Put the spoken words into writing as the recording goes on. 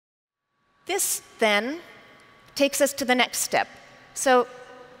This then takes us to the next step. So,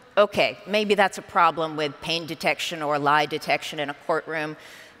 OK, maybe that's a problem with pain detection or lie detection in a courtroom.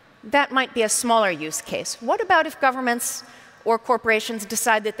 That might be a smaller use case. What about if governments or corporations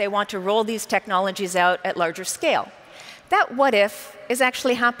decide that they want to roll these technologies out at larger scale? That what if is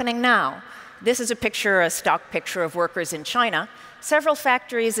actually happening now. This is a picture, a stock picture of workers in China. Several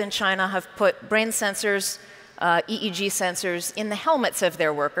factories in China have put brain sensors, EEG sensors, in the helmets of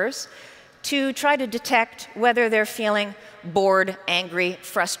their workers to try to detect whether they're feeling bored, angry,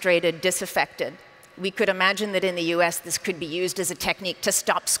 frustrated, disaffected. We could imagine that in the US this could be used as a technique to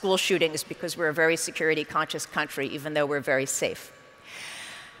stop school shootings because we're a very security-conscious country, even though we're very safe.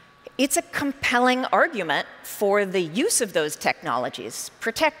 It's a compelling argument for the use of those technologies.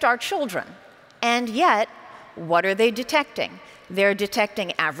 Protect our children. And yet, what are they detecting? They're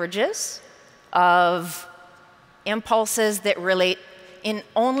detecting averages of impulses that relate in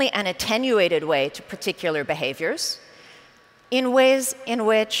only an attenuated way to particular behaviors, in ways in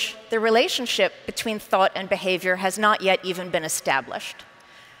which the relationship between thought and behavior has not yet even been established.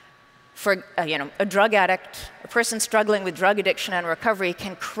 For a drug addict, a person struggling with drug addiction and recovery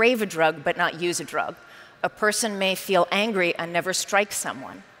can crave a drug but not use a drug. A person may feel angry and never strike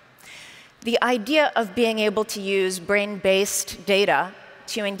someone. The idea of being able to use brain-based data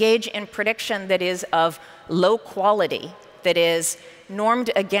to engage in prediction that is of low quality, that is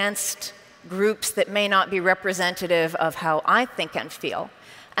normed against groups that may not be representative of how I think and feel,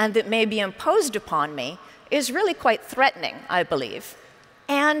 and that may be imposed upon me, is really quite threatening, I believe.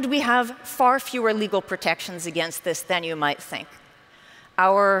 And we have far fewer legal protections against this than you might think.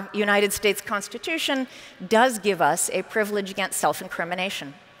 Our United States Constitution does give us a privilege against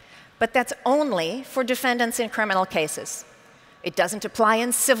self-incrimination, but that's only for defendants in criminal cases. It doesn't apply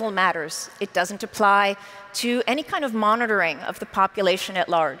in civil matters. It doesn't apply to any kind of monitoring of the population at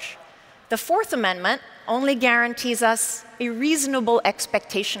large. The Fourth Amendment only guarantees us a reasonable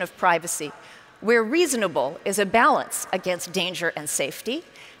expectation of privacy, where reasonable is a balance against danger and safety,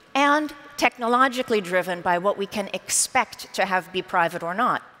 and technologically driven by what we can expect to have be private or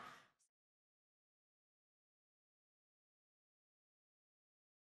not.